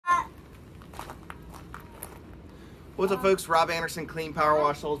What's up, folks? Rob Anderson, Clean Power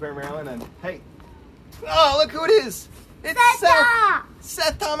Wash, Salisbury, Maryland, and hey, oh, look who it is! It's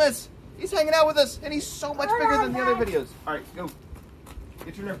Seth Thomas. He's hanging out with us, and he's so much bigger than the other videos. All right, go.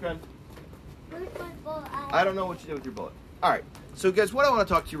 Get your Nerf gun. I don't know what you did with your bullet. All right, so guys, what I want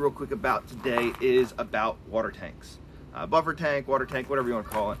to talk to you real quick about today is about water tanks. Buffer tank, water tank, whatever you want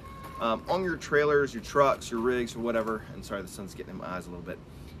to call it. On your trailers, your trucks, your rigs, or whatever. And sorry, the sun's getting in my eyes a little bit.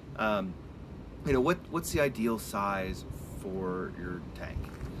 You know, what's the ideal size for your tank?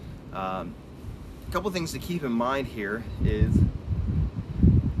 A couple things to keep in mind here is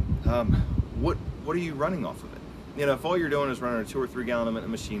what are you running off of it? You know, if all you're doing is running a 2 or 3 gallon a minute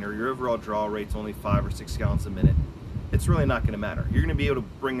machine, or your overall draw rate's only 5 or 6 gallons a minute, it's really not going to matter. You're going to be able to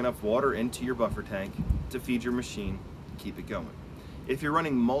bring enough water into your buffer tank to feed your machine and keep it going. If you're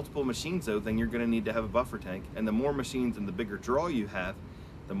running multiple machines though, then you're going to need to have a buffer tank, and the more machines and the bigger draw you have,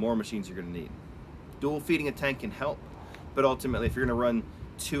 the more machines you're going to need. Dual feeding a tank can help, but ultimately if you're going to run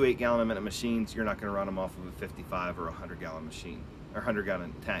 2 8 gallon a minute machines, you're not going to run them off of a 55 or 100 gallon machine or 100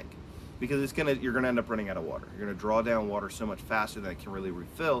 gallon tank, because you're going to end up running out of water. You're going to draw down water so much faster than it can really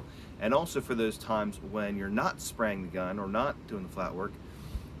refill. And also for those times when you're not spraying the gun or not doing the flat work,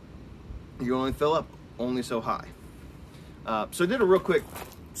 you only fill up only so high. So I did a real quick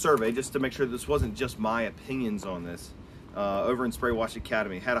survey just to make sure this wasn't just my opinions on this. Over in Spray Wash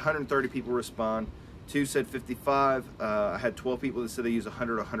Academy, had 130 people respond. 2 said 55. I had 12 people that said they use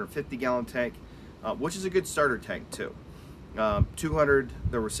 100 or 150 gallon tank, which is a good starter tank too. 200,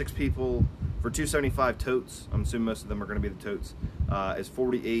 there were 6 people. For 275 totes, I'm assuming most of them are going to be the totes, is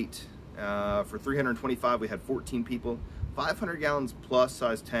 48. For 325, we had 14 people. 500 gallons plus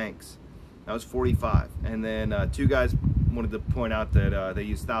size tanks, that was 45. And then 2 guys wanted to point out that they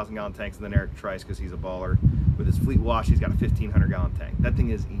use 1,000 gallon tanks, and then Eric Trice, because he's a baller with his Fleet Wash, he's got a 1,500 gallon tank. That thing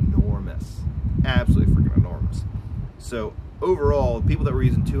is enormous, absolutely freaking enormous. So overall, people that were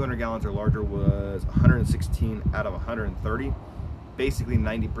using 200 gallons or larger was 116 out of 130, basically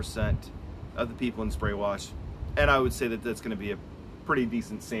 90% of the people in Spray Wash. And I would say that that's going to be a pretty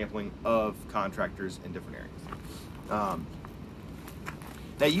decent sampling of contractors in different areas.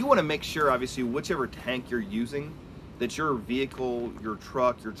 Now you want to make sure, obviously, whichever tank you're using, that your vehicle, your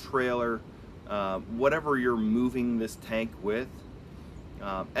truck, your trailer, whatever you're moving this tank with,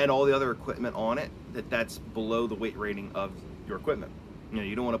 and all the other equipment on it, that's below the weight rating of your equipment. You know,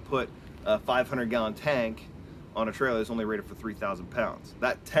 you don't want to put a 500 gallon tank on a trailer that's only rated for 3,000 pounds.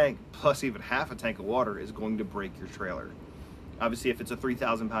 That tank, plus even half a tank of water, is going to break your trailer. Obviously, if it's a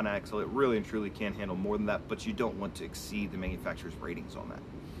 3,000 pound axle, it really and truly can handle more than that, but you don't want to exceed the manufacturer's ratings on that.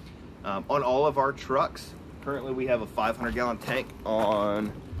 On all of our trucks, currently we have a 500 gallon tank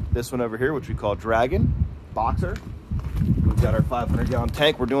on this one over here, which we call Dragon Boxer. We've got our 500 gallon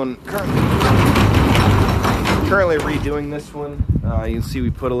tank. We're doing currently redoing this one. You can see we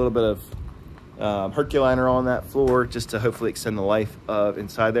put a little bit of Herculiner on that floor just to hopefully extend the life of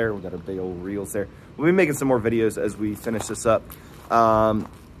inside there. We've got our big old reels there. We'll be making some more videos as we finish this up.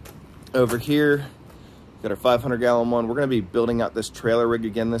 Over here, we've got our 500 gallon one. We're going to be building out this trailer rig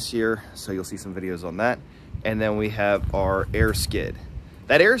again this year, so you'll see some videos on that. And then we have our air skid.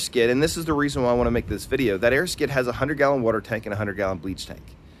 That air skid, and this is the reason why I want to make this video, that air skid has a 100 gallon water tank and a 100 gallon bleach tank.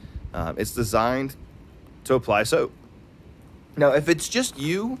 It's designed to apply soap. Now, if it's just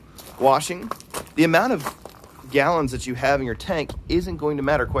you washing, the amount of gallons that you have in your tank isn't going to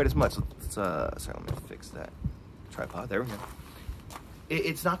matter quite as much. Sorry, let me fix that tripod. There we go.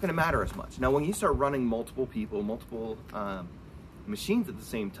 It's not going to matter as much. Now, when you start running multiple people, multiple machines at the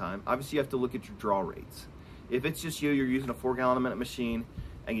same time, obviously you have to look at your draw rates. If it's just you're using a 4 gallon a minute machine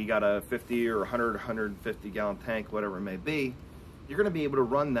and you got a 50 or 100 or 150 gallon tank, whatever it may be, you're going to be able to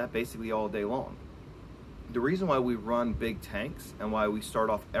run that basically all day long. The reason why we run big tanks and why we start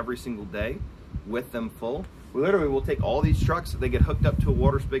off every single day with them full, we literally will take all these trucks, they get hooked up to a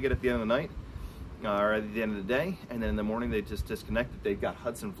water spigot at the end of the night, or at the end of the day, and then in the morning they just disconnect it. They've got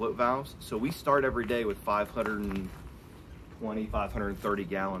Hudson float valves, so we start every day with 520, 530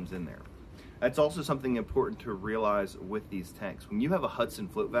 gallons in there. That's also something important to realize with these tanks. When you have a Hudson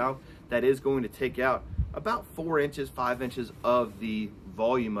float valve, that is going to take out about 4 inches, 5 inches of the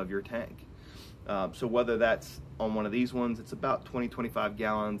volume of your tank. So whether that's on one of these ones, it's about 20, 25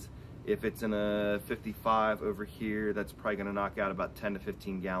 gallons. If it's in a 55 over here, that's probably gonna knock out about 10 to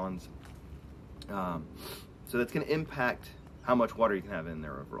 15 gallons. So that's gonna impact how much water you can have in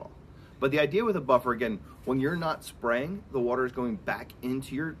there overall. But the idea with a buffer, again, when you're not spraying, the water is going back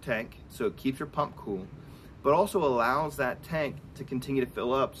into your tank, so it keeps your pump cool, but also allows that tank to continue to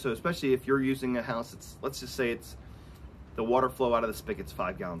fill up. So especially if you're using a house, let's just say it's the water flow out of the spigot's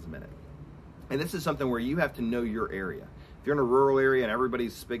 5 gallons a minute. And this is something where you have to know your area. If you're in a rural area and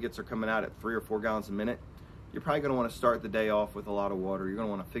everybody's spigots are coming out at 3 or 4 gallons a minute, you're probably going to want to start the day off with a lot of water. You're going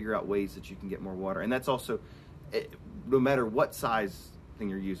to want to figure out ways that you can get more water. And that's also, no matter what size thing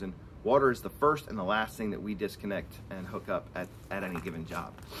you're using, water is the first and the last thing that we disconnect and hook up at any given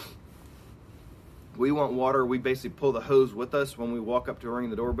job. We want water. We basically pull the hose with us when we walk up to ring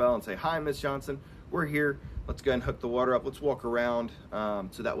the doorbell and say, "Hi, Miss Johnson, we're here. Let's go ahead and hook the water up. Let's walk around,"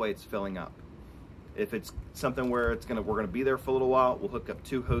 so that way it's filling up. If it's something where we're gonna be there for a little while, we'll hook up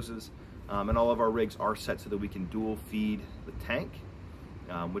 2 hoses, and all of our rigs are set so that we can dual feed the tank,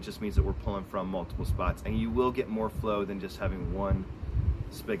 which just means that we're pulling from multiple spots, and you will get more flow than just having one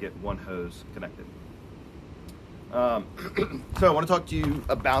spigot, one hose connected. So I want to talk to you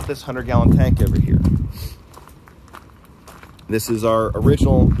about this 100-gallon tank over here. This is our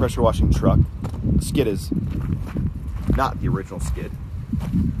original pressure washing truck. The skid is not the original skid,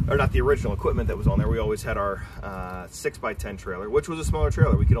 or not the original equipment that was on there. We always had our 6x10 trailer, which was a smaller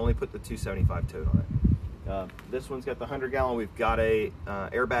trailer. We could only put the 275 tote on it. This one's got the 100-gallon. We've got a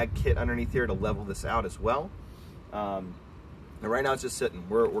airbag kit underneath here to level this out as well. And right now it's just sitting.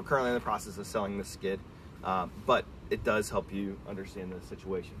 We're currently in the process of selling this skid, but it does help you understand the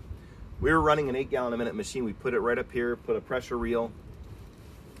situation. We were running an 8-gallon a minute machine. We put it right up here, put a pressure reel,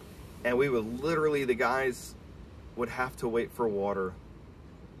 and we would literally, the guys would have to wait for water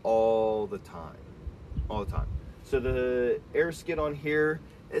all the time. So the air skid on here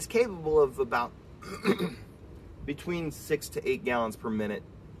is capable of about between 6 to 8 gallons per minute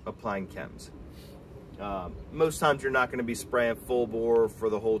applying chems. Most times you're not going to be spraying full bore for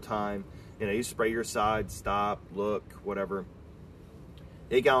the whole time. You know, you spray your side, stop, look, whatever.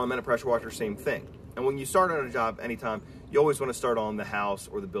 8-gallon a minute pressure washer, same thing. And when you start on a job anytime, you always want to start on the house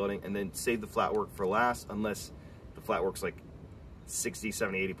or the building and then save the flat work for last, unless the flat work's like 60,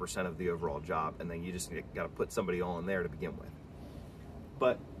 70, 80% of the overall job, and then you just got to put somebody on there to begin with.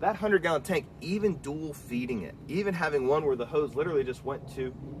 But that 100-gallon tank, even dual feeding it, even having one where the hose literally just went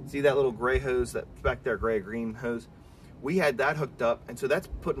to, see that little gray hose that's back there, gray-green hose? We had that hooked up, and so that's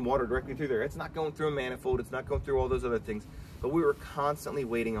putting water directly through there. It's not going through a manifold, it's not going through all those other things, but we were constantly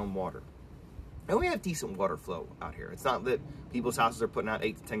waiting on water. And we have decent water flow out here. It's not that people's houses are putting out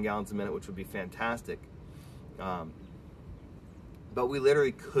 8 to 10 gallons a minute, which would be fantastic. But we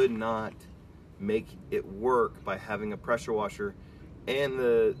literally could not make it work by having a pressure washer and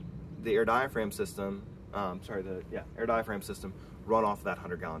the air diaphragm system, air diaphragm system run off that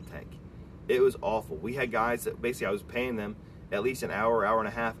 100-gallon tank. It was awful. We had guys that basically I was paying them at least an hour, hour and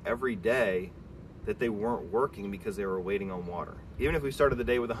a half every day that they weren't working because they were waiting on water. Even if we started the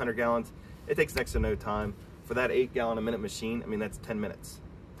day with 100 gallons, it takes next to no time. For that 8-gallon a minute machine, I mean, that's 10 minutes.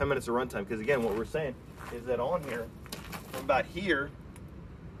 10 minutes of runtime, because again, what we're saying is that on here, from about here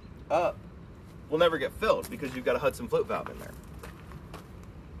up, will never get filled because you've got a Hudson float valve in there.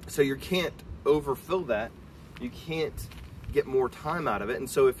 So you can't overfill that. You can't get more time out of it. And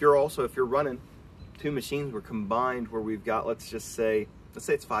so if you're running 2 machines, we're combined where we've got, let's say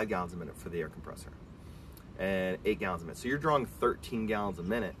it's 5 gallons a minute for the air compressor and 8 gallons a minute. So you're drawing 13 gallons a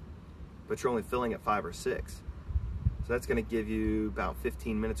minute, but you're only filling at 5 or 6. So that's going to give you about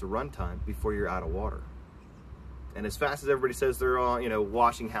 15 minutes of runtime before you're out of water. And as fast as everybody says they're all,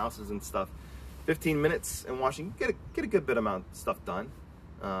 washing houses and stuff, 15 minutes and washing, get a good bit amount of stuff done.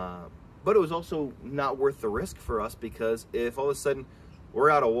 But it was also not worth the risk for us, because if all of a sudden we're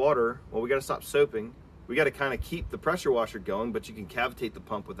out of water, well, we got to stop soaping. We got to kind of keep the pressure washer going, but you can cavitate the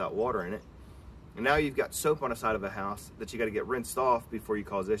pump without water in it. And now you've got soap on the side of a house that you got to get rinsed off before you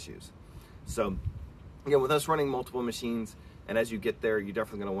cause issues. So again, with us running multiple machines, and as you get there, you're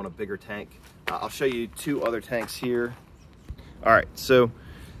definitely going to want a bigger tank. I'll show you 2 other tanks here. All right, so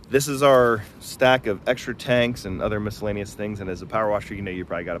this is our stack of extra tanks and other miscellaneous things. And as a power washer, you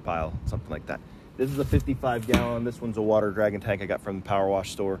probably got a pile, something like that. This is a 55-gallon. This one's a water dragon tank I got from the power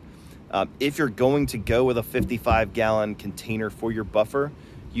wash store. If you're going to go with a 55-gallon container for your buffer,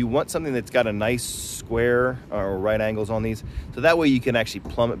 you want something that's got a nice square or right angles on these, so that way you can actually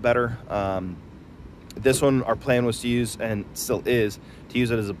plumb it better. This one, our plan was to use, and still is, to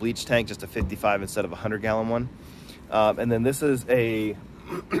use it as a bleach tank, just a 55 instead of a 100-gallon one. And then this is a,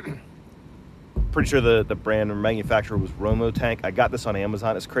 pretty sure the brand or manufacturer was Romo tank. I got this on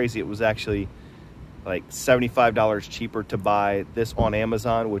Amazon. It's crazy. It was actually like $75 cheaper to buy this on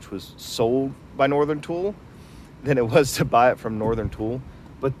Amazon, which was sold by Northern Tool, than it was to buy it from Northern Tool.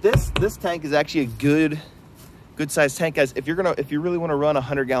 But this tank is actually a good sized tank, guys. If you really want to run a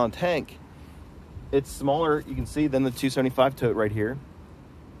 100-gallon tank, it's smaller, you can see, than the 275 tote right here.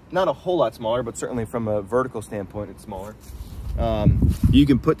 Not a whole lot smaller, but certainly from a vertical standpoint, it's smaller. You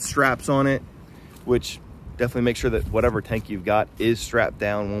can put straps on it. which definitely make sure that whatever tank you've got is strapped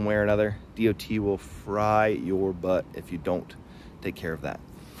down one way or another. DOT will fry your butt if you don't take care of that.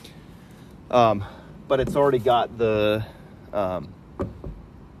 But it's already got the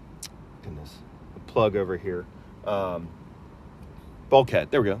plug over here,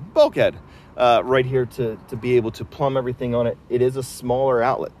 bulkhead, there we go, bulkhead right here to be able to plumb everything on it. It is a smaller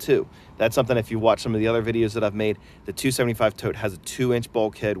outlet too. That's something, if you watch some of the other videos that I've made, the 275 tote has a 2-inch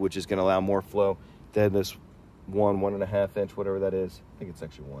bulkhead, which is going to allow more flow than this 1.5 inch, whatever that is. I think it's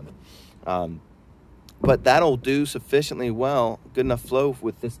actually 1. But that'll do sufficiently well, good enough flow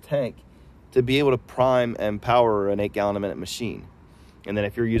with this tank to be able to prime and power an 8-gallon a minute machine. And then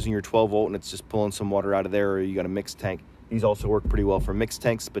if you're using your 12 volt and it's just pulling some water out of there, or you got a mixed tank, these also work pretty well for mixed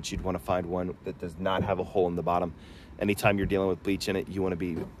tanks, but you'd want to find one that does not have a hole in the bottom. Anytime you're dealing with bleach in it, you want to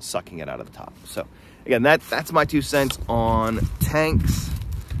be sucking it out of the top. So again, that's my 2 cents on tanks.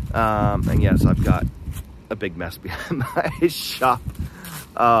 And yes, I've got a big mess behind my shop.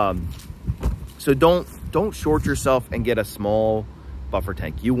 So don't short yourself and get a small buffer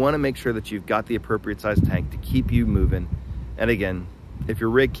tank. You want to make sure that you've got the appropriate size tank to keep you moving. And again, if your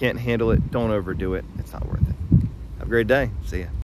rig can't handle it, don't overdo it. It's not worth it. Have a great day. See ya.